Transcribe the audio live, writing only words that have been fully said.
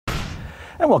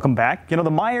And welcome back. You know, the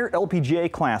Meijer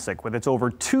LPGA Classic, with its over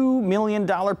 $2 million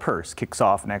purse, kicks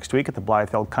off next week at the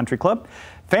Blythefield Country Club.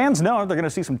 Fans know they're going to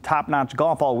see some top-notch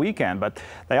golf all weekend, but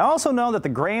they also know that the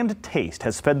Grand Taste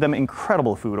has fed them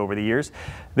incredible food over the years.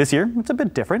 This year, it's a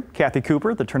bit different. Kathy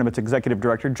Cooper, the tournament's executive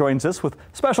director, joins us with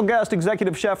special guest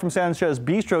executive chef from Sanchez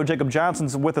Bistro. Jacob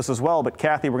Johnson's with us as well. But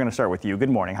Kathy, we're going to start with you. Good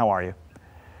morning. How are you?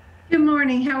 Good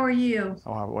morning. How are you?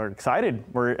 Oh, we're excited.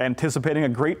 We're anticipating a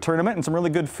great tournament and some really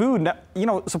good food. Now, you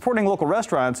know, supporting local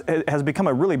restaurants has become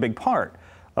a really big part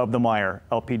of the Meijer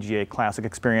LPGA Classic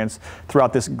experience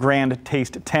throughout this Grand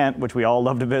Taste tent, which we all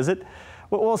love to visit.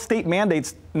 Well, state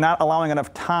mandates not allowing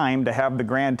enough time to have the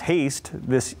Grand Taste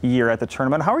this year at the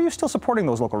tournament. How are you still supporting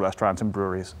those local restaurants and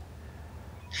breweries?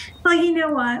 Well, you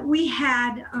know what? We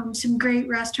had some great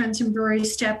restaurants and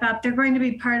breweries step up. They're going to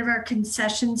be part of our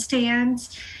concession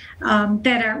stands.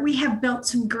 We have built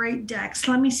some great decks.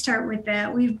 Let me start with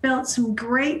that. We've built some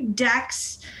great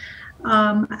decks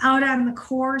out on the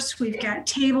course. We've got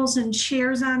tables and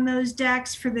chairs on those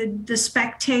decks for the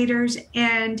spectators,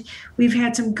 and we've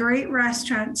had some great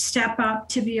restaurants step up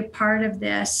to be a part of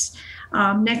this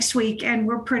next week, and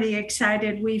we're pretty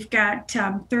excited. We've got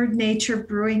Third Nature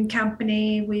Brewing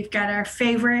Company. We've got our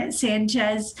favorite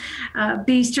Sanchez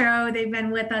Bistro. They've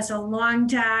been with us a long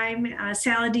time.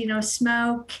 Saladino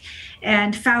Smoke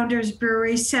and Founders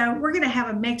Brewery. So we're going to have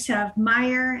a mix of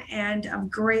Meijer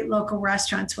and great local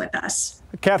restauants with us.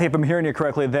 Kathy, if I'm hearing you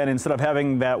correctly, then instead of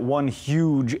having that one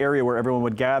huge area where everyone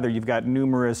would gather, you've got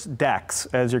numerous decks,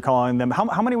 as you're calling them.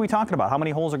 How many are we talking about? How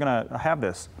many holes are going to have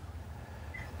this?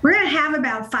 We're going to have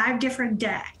about 5 different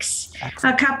decks.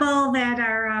 Excellent. A couple that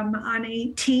are on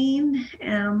 18,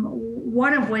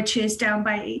 one of which is down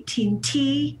by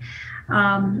 18T,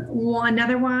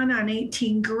 another one on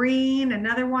 18 Green,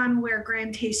 another one where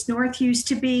Grand Taste North used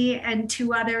to be, and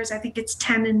 2 others, I think it's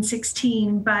 10 and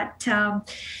 16. But,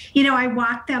 you know, I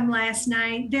walked them last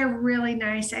night. They're really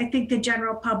nice. I think the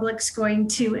general public's going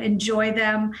to enjoy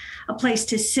them. A place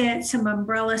to sit, some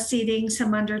umbrella seating,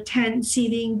 some under tent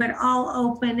seating, but all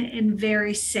open and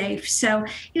very safe. So,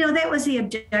 you know, that was the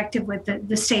objective with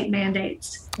the state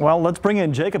mandates. Well, let's bring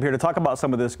in Jacob here to talk about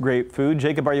some of this great food.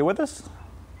 Jacob, are you with us?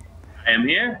 I am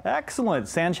here. Excellent.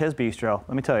 Sanchez Bistro.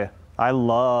 Let me tell you, I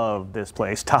love this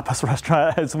place. Tapas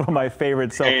restaurant is one of my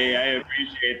favorites. So, hey, I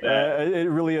appreciate that. It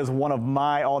really is one of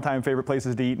my all-time favorite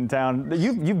places to eat in town.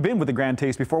 You've been with the Grand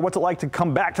Taste before. What's it like to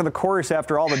come back to the course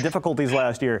after all the difficulties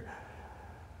last year?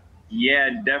 Yeah,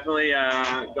 definitely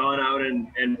gone out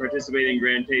and participating in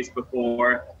Grand Taste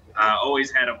before.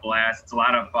 Always had a blast. It's a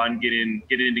lot of fun getting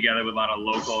together with a lot of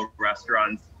local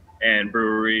restaurants and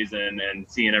breweries and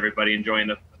seeing everybody enjoying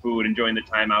the food, enjoying the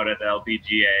time out at the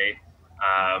LPGA.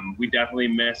 We definitely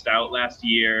missed out last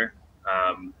year.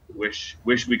 Wish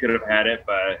we could have had it,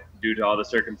 but due to all the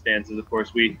circumstances, of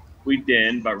course, we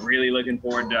didn't. But really looking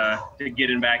forward to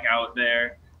getting back out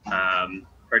there,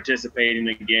 participating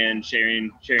again,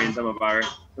 sharing some of our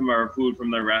food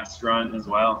from the restaurant as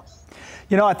well.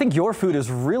 You know, I think your food is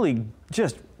really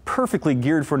just perfectly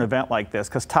geared for an event like this,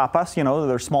 because tapas, you know,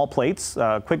 they're small plates,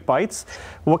 quick bites.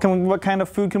 What kind of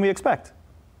food can we expect?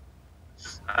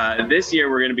 This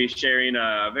year we're going to be sharing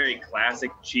a very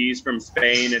classic cheese from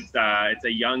Spain. It's a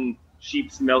young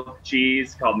sheep's milk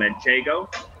cheese called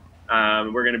Manchego.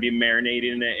 We're going to be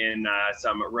marinating it in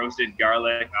some roasted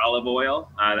garlic olive oil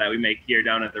that we make here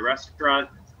down at the restaurant,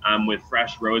 with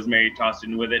fresh rosemary tossed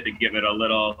in with it to give it a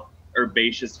little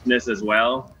herbaceousness as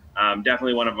well.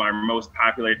 Definitely one of our most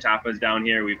popular tapas down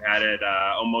here. We've had it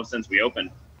almost since we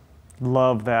opened.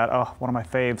 Love that. Oh, one of my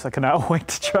faves. I cannot wait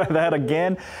to try that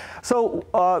again. So,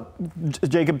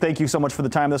 Jacob, thank you so much for the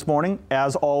time this morning.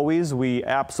 As always, we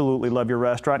absolutely love your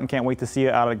restaurant and can't wait to see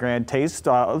you out at Grand Taste.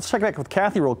 Let's check back with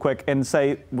Kathy real quick and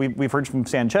say, we've heard from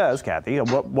Sanchez, Kathy.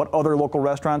 What other local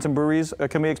restaurants and breweries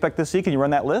can we expect to see? Can you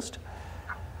run that list?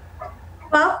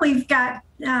 Well, we've got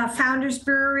Founders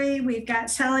Brewery, we've got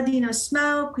Saladino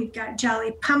Smoke, we've got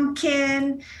Jolly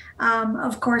Pumpkin,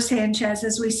 of course Sanchez,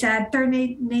 as we said, Third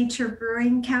Nature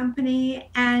Brewing Company,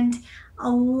 and a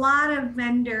lot of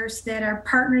vendors that are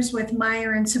partners with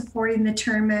Meijer and supporting the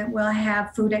tournament will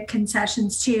have food at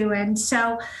concessions too. And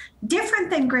so, different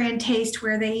than Grand Taste,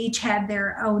 where they each had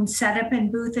their own setup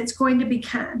and booth, it's going to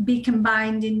be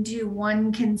combined into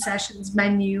one concessions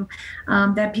menu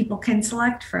that people can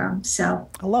select from. So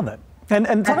I love it.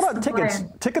 And talk about tickets.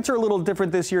 Plan. Tickets are a little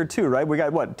different this year too, right? We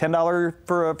got what, $10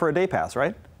 for a day pass,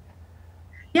 right?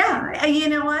 Yeah, you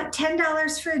know what?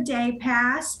 $10 for a day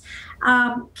pass.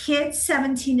 Kids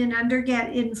 17 and under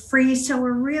get in free, so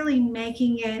we're really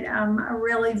making it a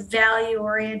really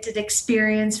value-oriented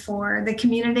experience for the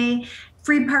community.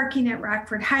 free parking at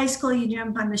Rockford High School. You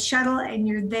jump on the shuttle and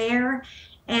you're there.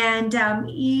 And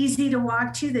easy to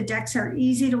walk to. The decks are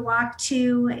easy to walk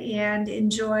to and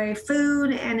enjoy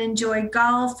food and enjoy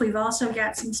golf. We've also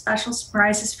got some special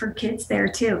surprises for kids there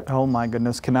too. Oh my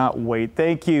goodness, cannot wait.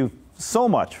 Thank you so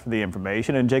much for the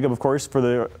information, and Jacob, of course, for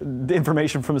the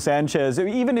information from Sanchez.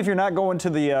 Even if you're not going to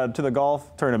the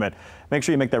golf tournament, make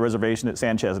sure you make that reservation at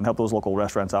Sanchez and help those local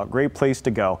restaurants out. Great place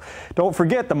to go. Don't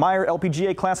forget the Meijer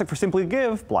LPGA Classic for Simply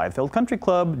Give, Blythefield Country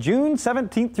Club, June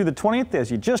 17th through the 20th.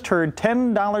 As you just heard,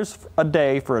 $10 a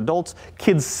day for adults.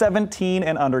 Kids 17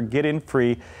 and under get in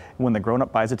free. When the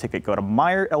grown-up buys a ticket, go to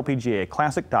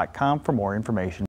MeijerLPGAClassic.com for more information.